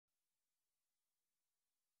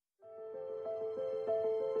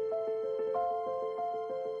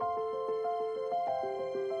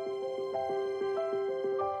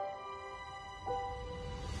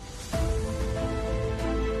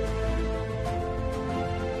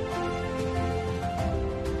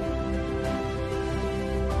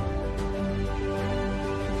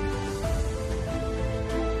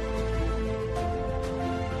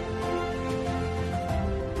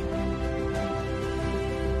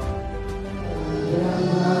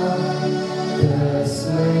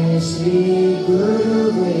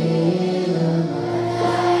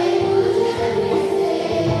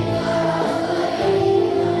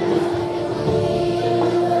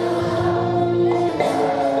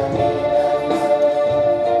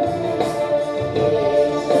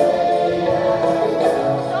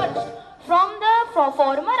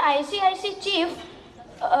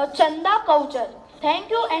culture. Thank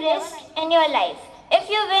you and risk in your life. If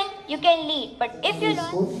you win, you can lead. But if you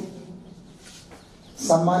lose...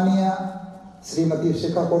 सम्मानीय श्रीमती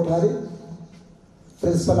शिखा Kothari,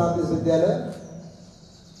 principle of इस विद्यालय,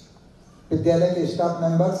 विद्यालय के staff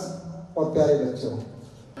members और प्यारे बच्चों,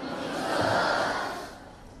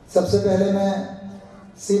 सबसे पहले मैं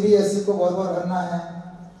CBSE को बहुत बार बनना है,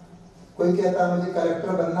 कोई कहता है मुझे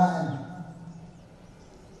कलेक्टर बनना है,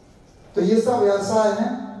 तो ये सब व्यवसाय है।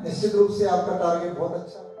 निश्चित रूप से आपका टारगेट बहुत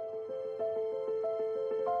अच्छा है।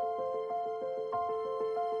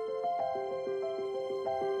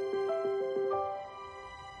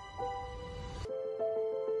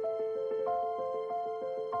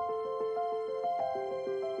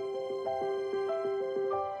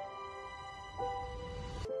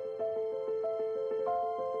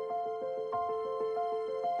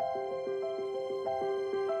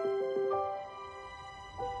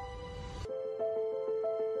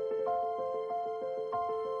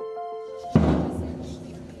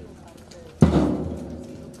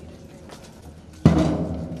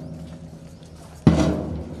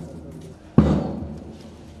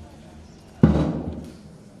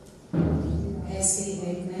 ऐसे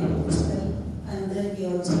बैठना पुस्तक अंदर की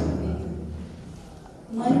ओर झाँकने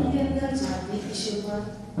मन के अंदर झाँकने की शुरुआत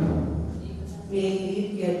मेरी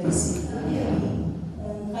प्यारी सीखा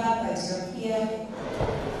उनका तजर्बा किया है।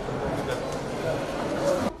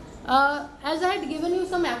 As I had given you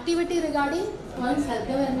some activity regarding one's health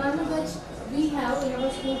environment which we have in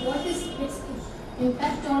our school, what is its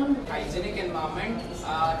impact on hygienic environment,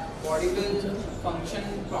 our body will function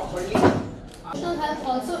properly. Emotional health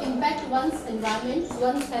also impact one's environment,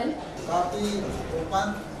 one's health. Copy, open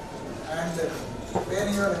and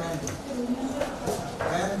pen your hand.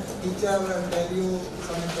 When teacher will tell you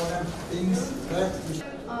some important things that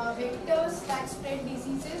vectors that spread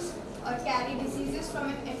diseases or carry diseases from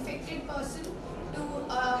an affected person to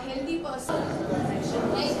a healthy person.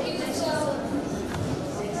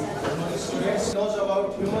 Students knows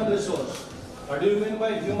about human resource. What do you mean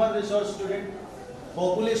by human resource, student?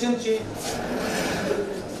 Population change.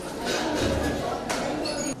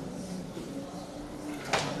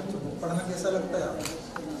 पढ़ना कैसा लगता है आपको?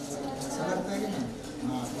 अच्छा लगता है कि नहीं?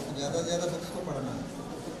 हाँ, तो ज़्यादा से ज़्यादा बुक्स को पढ़ना है,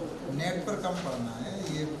 नेट पर कम पढ़ना है।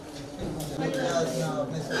 ये आपने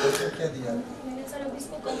क्या दिया? मैंने सर अब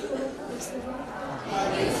इसको कम करो।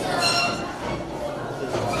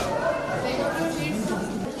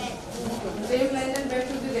 Same line and back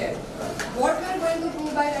to the there. What we are going to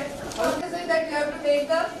prove by that? How to say that you have to take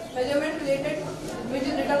the measurement related which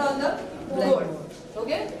is written on the board.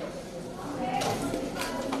 Okay?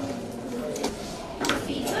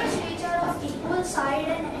 Features which are of equal side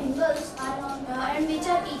and angles are on and which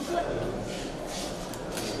are equal.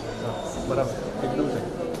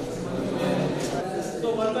 So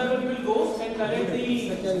one by one we will go and collect the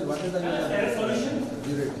solution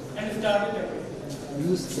and start with it.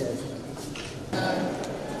 Use क्या?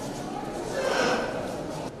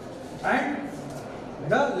 And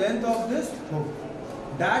the length of this hook.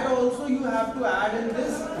 That also you have to add in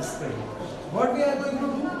this spread. What we are going to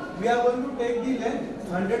do? We are going to take the length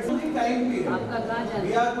 100 to the time period.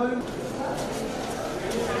 We are going to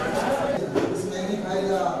magnify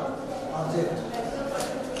the object.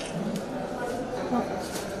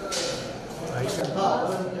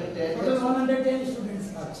 Total 110 students.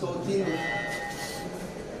 So तीन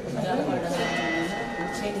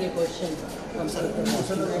पूछेंगे question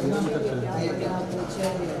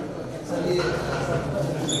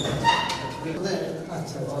अच्छा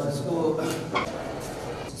इसको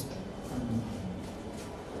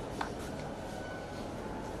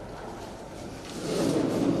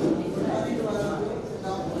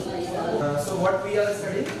so what we are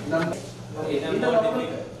studying? Number. In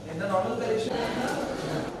the normal collection.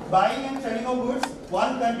 Buying and selling of goods,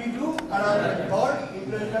 one country to another, or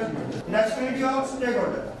international nationality of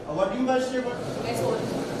stakeholder. What do you mean by stakeholder?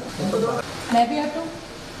 मैं भी हटूं?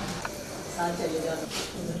 साथ चले जाओ।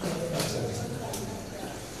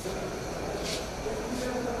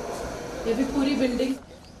 ये भी पूरी building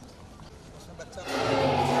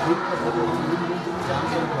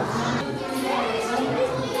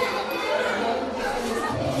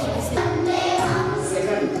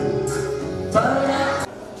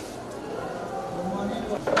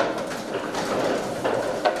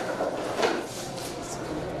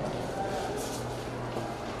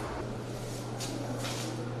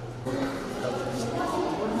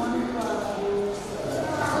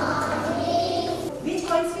Which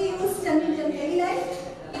words we use in daily life?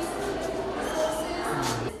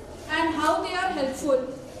 and how they are helpful.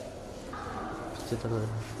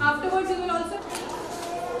 Afterwards you will also